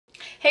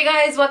Hey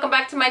guys, welcome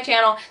back to my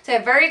channel. So I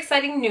have very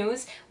exciting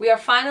news. We are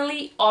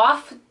finally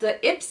off the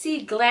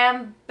Ipsy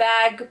Glam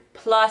Bag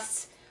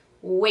Plus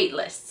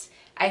waitlist.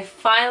 I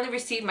finally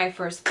received my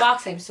first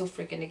box. I'm so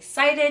freaking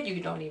excited.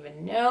 You don't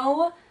even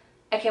know.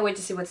 I can't wait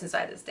to see what's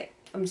inside this thing.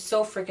 I'm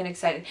so freaking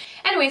excited.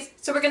 Anyways,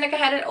 so we're gonna go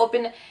ahead and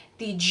open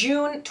the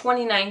June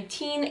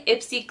 2019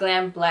 Ipsy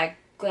Glam Bag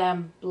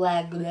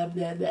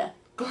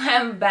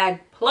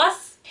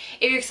Plus.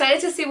 If you're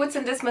excited to see what's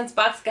in this month's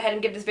box, go ahead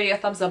and give this video a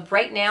thumbs up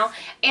right now.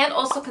 And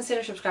also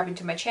consider subscribing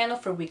to my channel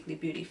for weekly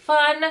beauty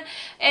fun.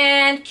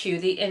 And cue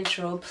the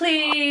intro,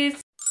 please.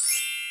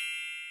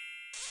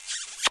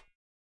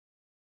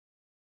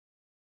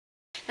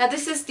 Now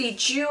this is the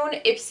June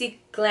Ipsy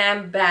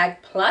Glam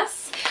Bag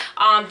Plus.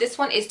 This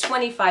one is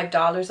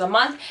 $25 a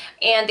month,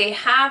 and they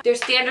have their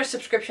standard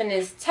subscription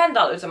is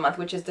 $10 a month,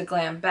 which is the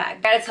Glam Bag.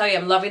 I gotta tell you,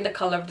 I'm loving the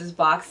color of this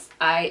box.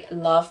 I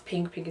love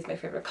pink. Pink is my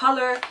favorite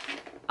color,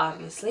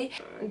 obviously.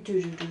 So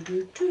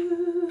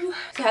it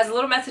has a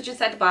little message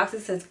inside the box.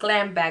 It says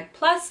Glam Bag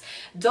Plus.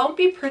 Don't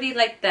be pretty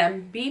like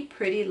them, be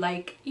pretty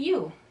like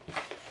you.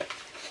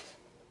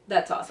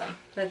 That's awesome.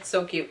 That's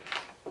so cute.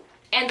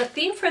 And the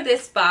theme for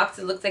this box,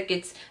 it looks like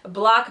it's a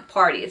block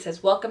party. It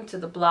says welcome to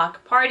the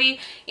block party,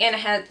 and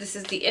it has, this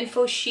is the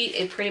info sheet.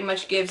 It pretty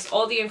much gives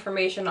all the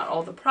information on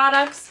all the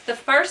products. The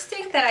first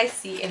thing that I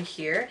see in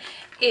here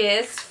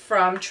is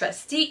from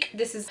Trestique.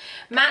 This is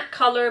Matte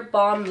Color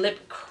Balm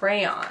Lip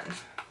Crayon,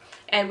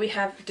 and we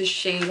have the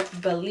shade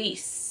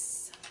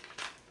Belize.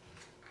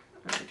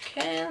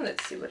 Okay,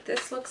 let's see what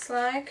this looks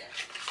like.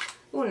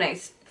 Ooh,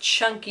 nice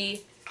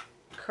chunky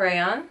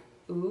crayon.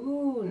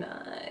 Ooh,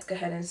 nice. Go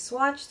ahead and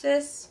swatch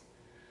this.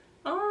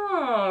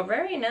 Oh,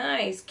 very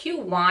nice.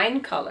 Cute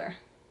wine color.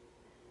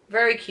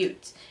 Very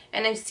cute.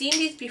 And I've seen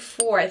these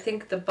before. I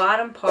think the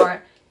bottom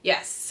part,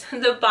 yes.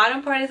 The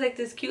bottom part is like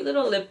this cute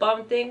little lip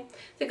balm thing.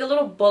 It's like a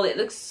little bullet. It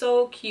looks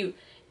so cute.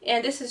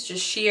 And this is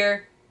just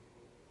sheer.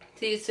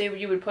 So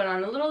you would put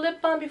on a little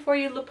lip balm before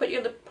you put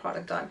your lip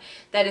product on.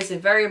 That is a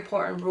very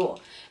important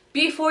rule.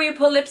 Before you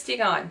put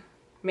lipstick on,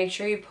 make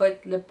sure you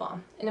put lip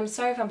balm. And I'm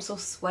sorry if I'm so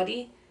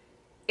sweaty.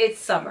 It's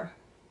summer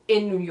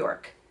in New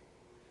York.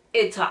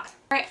 It's hot.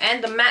 Alright,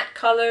 and the matte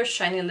color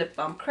shiny lip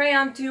balm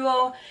crayon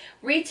duo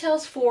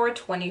retails for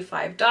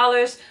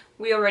 $25.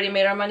 We already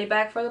made our money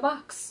back for the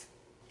box.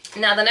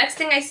 Now the next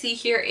thing I see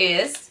here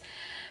is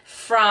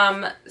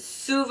from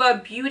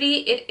Suva Beauty.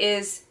 It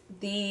is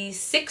the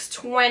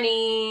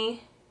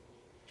 620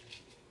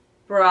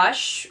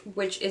 brush,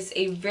 which is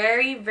a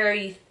very,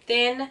 very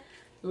thin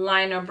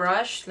liner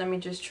brush. Let me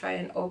just try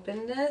and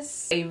open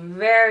this. A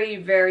very,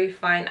 very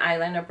fine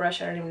eyeliner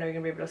brush. I don't even know if you're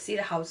gonna be able to see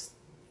how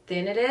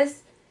thin it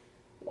is.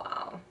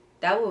 Wow,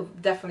 that will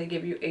definitely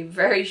give you a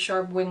very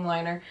sharp wing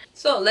liner.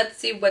 So let's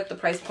see what the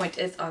price point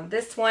is on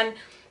this one.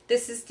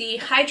 This is the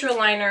Hydra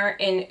liner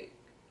in,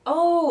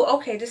 oh,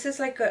 okay, this is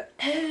like a,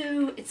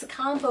 oh, it's a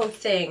combo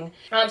thing.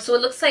 So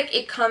it looks like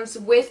it comes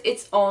with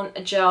its own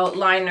gel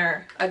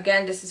liner.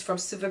 Again, this is from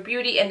Suva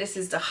Beauty, and this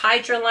is the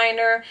Hydra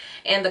liner,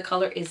 and the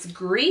color is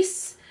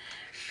Grease.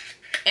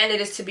 And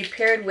it is to be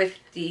paired with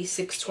the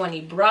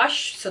 620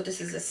 brush. So this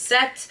is a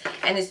set,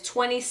 and it's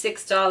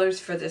 $26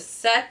 for this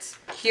set.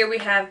 Here we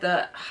have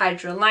the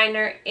Hydra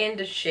liner in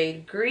the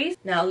shade Grease.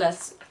 Now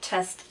let's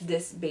test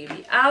this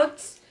baby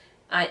out.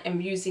 I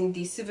am using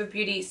the Suva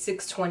Beauty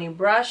 620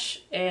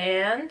 brush,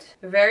 and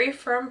a very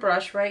firm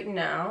brush right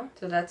now,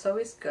 so that's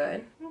always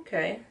good.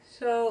 Okay,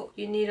 so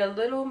you need a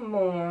little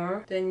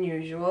more than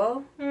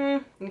usual.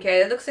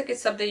 Okay, it looks like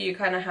it's something you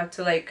kind of have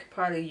to like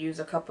probably use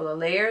a couple of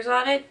layers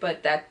on it,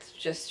 but that's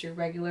just your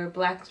regular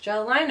black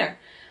gel liner.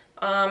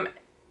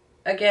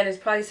 Again, it's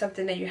probably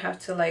something that you have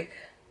to like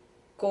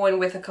go in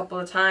with a couple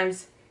of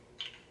times.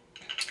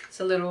 It's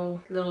a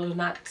little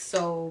not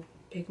so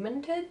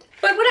pigmented,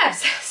 but whatever.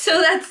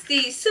 So that's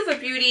the Suva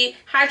Beauty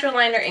Hydra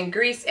liner in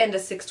Grease and the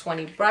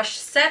 620 brush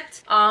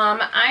set.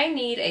 I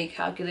need a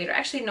calculator.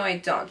 Actually, no, I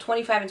don't.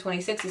 25 and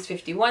 26 is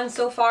 51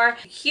 so far.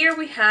 Here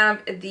we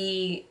have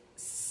the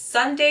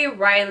Sunday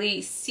Riley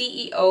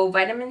CEO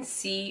Vitamin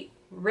C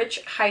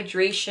Rich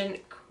Hydration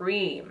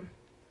Cream.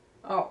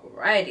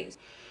 Alrighty. It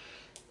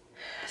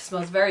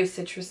smells very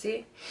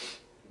citrusy.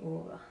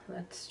 Ooh,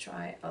 let's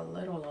try a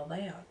little of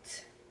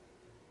that.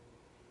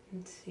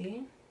 Let's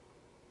see.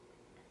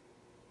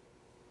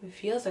 It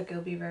feels like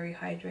it'll be very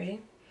hydrating.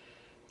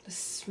 The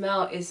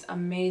smell is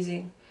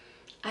amazing.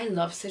 I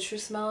love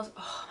citrus smells.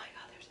 Oh my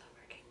god, they're so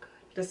freaking good.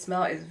 The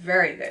smell is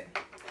very good.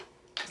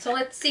 So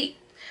let's see.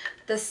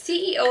 The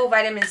CEO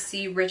Vitamin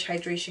C Rich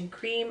Hydration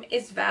Cream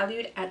is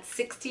valued at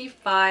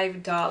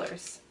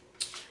 $65.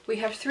 We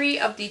have 3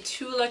 of the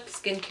Tula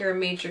Skincare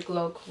Major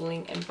Glow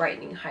Cooling and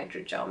Brightening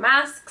Hydrogel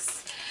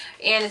Masks.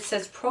 And it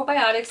says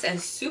probiotics and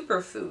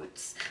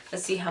superfoods.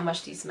 Let's see how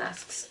much these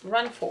masks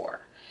run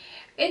for.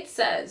 It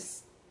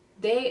says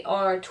they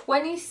are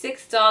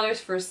 $26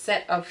 for a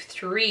set of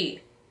 3.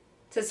 It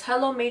says,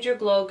 hello Major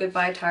Glow,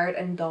 goodbye tired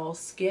and dull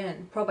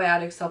skin.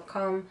 Probiotics help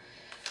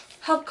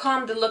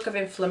calm the look of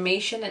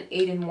inflammation and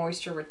aid in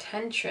moisture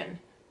retention.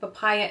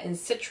 Papaya and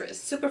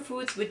citrus.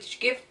 Superfoods which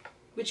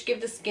which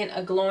give the skin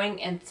a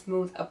glowing and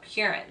smooth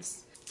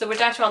appearance. So we're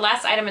down to our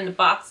last item in the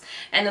box,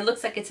 and it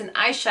looks like it's an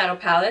eyeshadow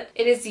palette.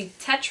 It is the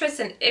Tetris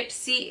and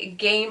Ipsy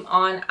Game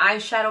On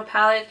eyeshadow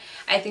palette.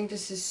 I think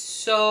this is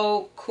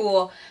so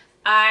cool.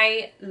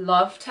 I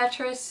love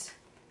Tetris.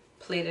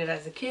 Played it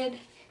as a kid,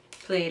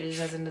 played it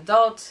as an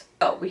adult.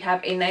 So we have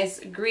a nice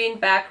green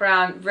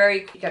background,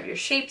 very cool. You have your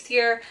shapes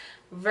here,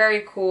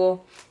 very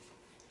cool.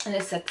 And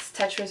it says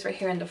Tetris right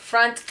here in the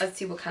front. Let's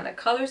see what kind of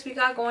colors we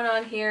got going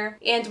on here.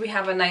 And we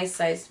have a nice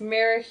sized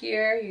mirror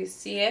here, you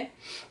see it.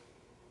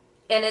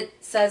 And it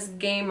says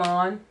Game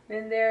On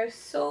in there.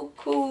 So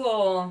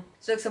cool.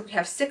 So it looks like we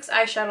have 6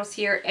 eyeshadows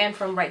here, and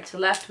from right to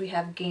left we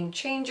have Game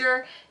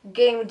Changer,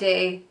 Game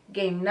Day,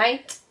 Game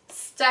Night,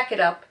 Stack It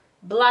Up,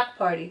 Black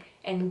Party,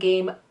 and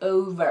Game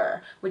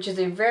Over, which is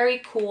a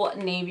very cool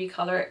navy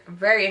color.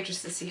 Very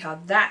interested to see how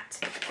that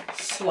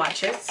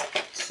swatches,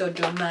 so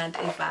don't mind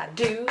if I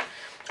do.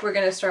 We're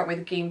gonna start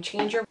with Game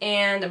Changer,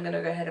 and I'm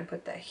gonna go ahead and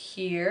put that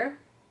here.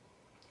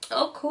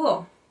 Oh,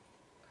 cool.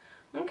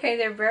 Okay,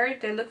 they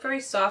look very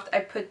soft. I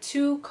put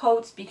 2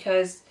 coats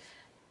because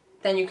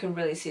then you can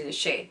really see the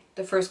shade.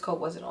 The first coat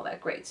wasn't all that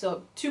great.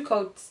 So 2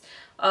 coats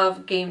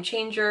of Game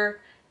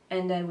Changer,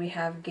 and then we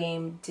have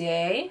Game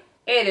Day.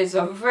 It is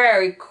a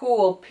very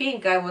cool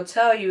pink, I will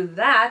tell you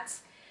that.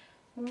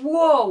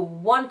 Whoa,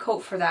 1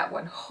 coat for that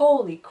one.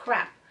 Holy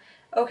crap.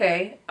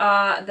 Okay,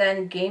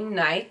 then Game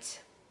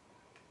Night.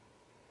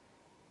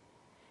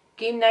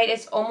 Game Night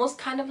is almost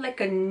kind of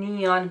like a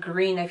neon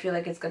green. I feel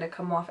like it's going to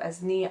come off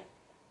as neon.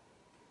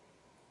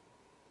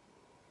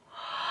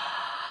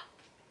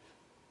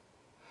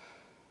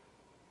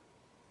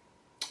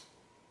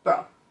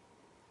 Bro,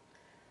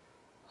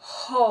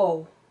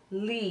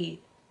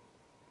 holy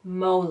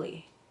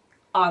moly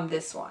on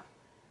this one.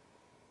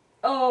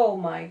 Oh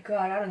my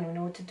god, I don't even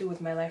know what to do with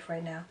my life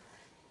right now.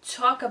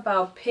 Talk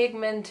about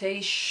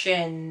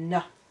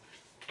pigmentation.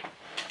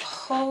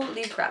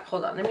 Holy crap.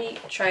 Hold on, let me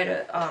try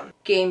to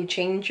Game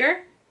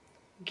Changer,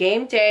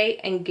 Game Day,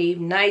 and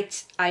Game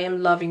Night. I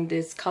am loving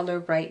this color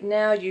right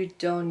now. You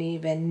don't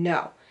even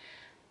know.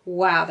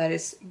 Wow, that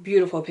is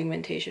beautiful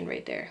pigmentation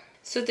right there.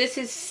 So this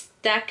is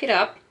Stack It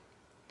Up.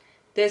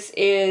 This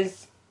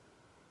is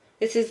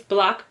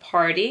Block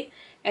Party,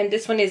 and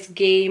this one is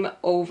Game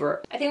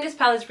Over. I think this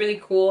palette is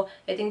really cool.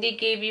 I think they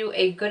gave you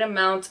a good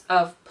amount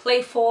of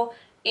playful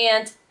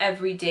and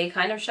everyday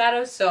kind of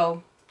shadows,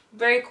 so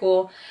very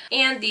cool.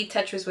 And the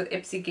Tetris with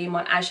Ipsy Game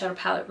On eyeshadow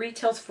palette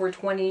retails for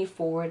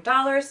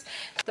 $24.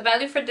 The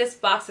value for this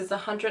box is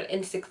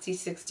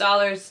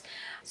 $166.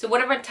 So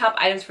what are our top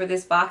items for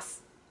this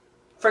box?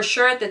 For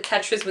sure, the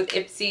Tetris with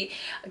Ipsy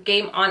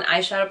Game On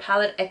eyeshadow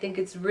palette. I think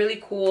it's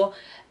really cool.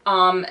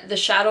 The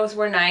shadows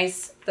were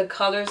nice. The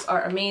colors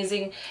are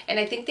amazing. And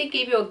I think they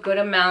gave you a good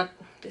amount.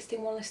 This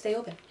thing won't stay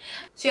open.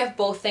 So you have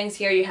both things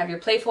here. You have your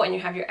playful and you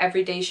have your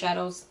everyday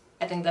shadows.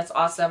 I think that's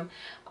awesome.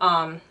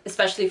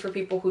 Especially for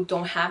people who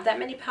don't have that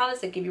many palettes.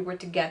 They give you where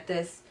to get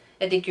this.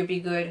 I think you'll be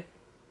good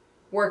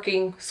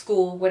working,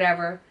 school,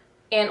 whatever.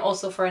 And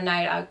also for a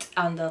night out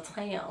on the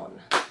town.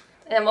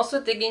 And I'm also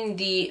digging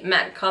the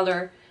matte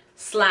color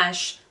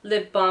 /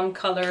 lip balm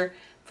color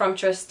from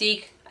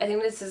Trustique. I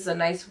think this is a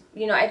nice,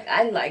 you know,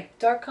 I like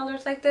dark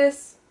colors like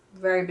this.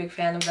 Very big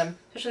fan of them,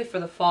 especially for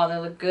the fall. They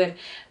look good.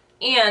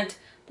 And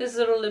this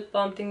little lip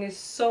balm thing is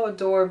so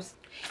adorbs.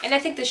 And I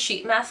think the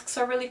sheet masks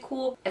are really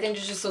cool. I think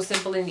they're just so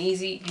simple and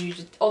easy. You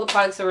just, all the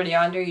products are already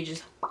on there. You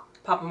just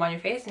pop them on your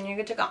face and you're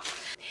good to go.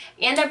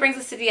 And that brings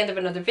us to the end of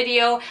another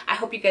video. I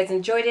hope you guys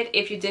enjoyed it.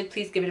 If you did,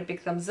 please give it a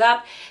big thumbs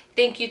up.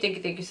 Thank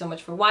you so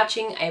much for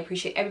watching. I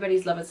appreciate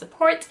everybody's love and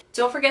support.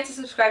 Don't forget to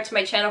subscribe to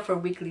my channel for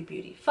weekly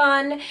beauty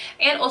fun.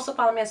 And also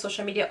follow me on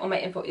social media. All my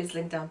info is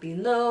linked down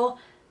below.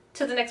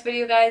 Till the next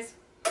video, guys.